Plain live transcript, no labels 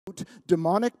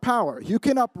demonic power. You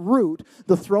can uproot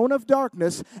the throne of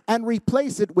darkness and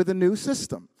replace it with a new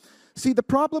system. See, the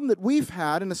problem that we've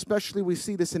had, and especially we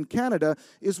see this in Canada,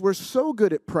 is we're so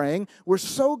good at praying, we're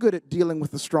so good at dealing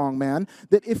with the strong man,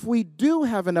 that if we do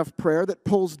have enough prayer that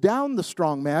pulls down the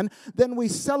strong man, then we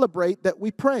celebrate that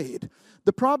we prayed.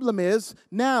 The problem is,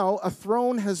 now a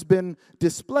throne has been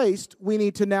displaced. We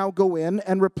need to now go in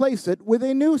and replace it with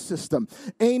a new system,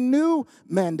 a new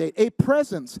mandate, a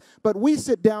presence. But we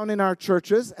sit down in our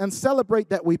churches and celebrate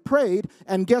that we prayed,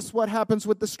 and guess what happens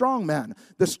with the strong man?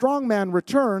 The strong man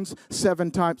returns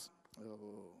 7 times.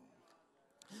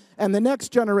 And the next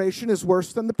generation is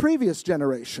worse than the previous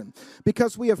generation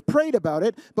because we have prayed about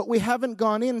it, but we haven't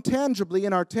gone in tangibly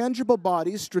in our tangible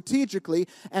bodies strategically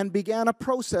and began a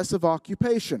process of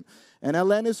occupation. And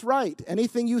Ellen is right.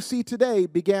 Anything you see today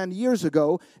began years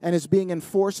ago and is being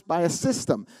enforced by a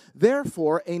system.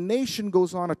 Therefore, a nation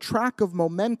goes on a track of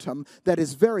momentum that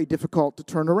is very difficult to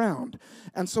turn around.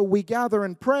 And so we gather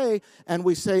and pray and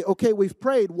we say, okay, we've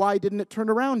prayed. Why didn't it turn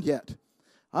around yet?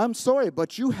 I'm sorry,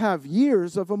 but you have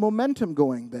years of a momentum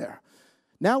going there.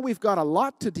 Now we've got a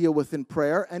lot to deal with in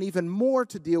prayer and even more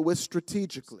to deal with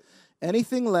strategically.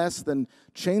 Anything less than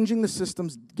changing the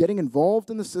systems, getting involved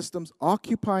in the systems,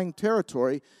 occupying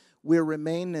territory, we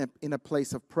remain in a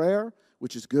place of prayer,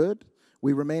 which is good.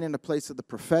 We remain in a place of the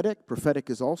prophetic. Prophetic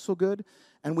is also good.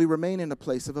 And we remain in a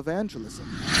place of evangelism.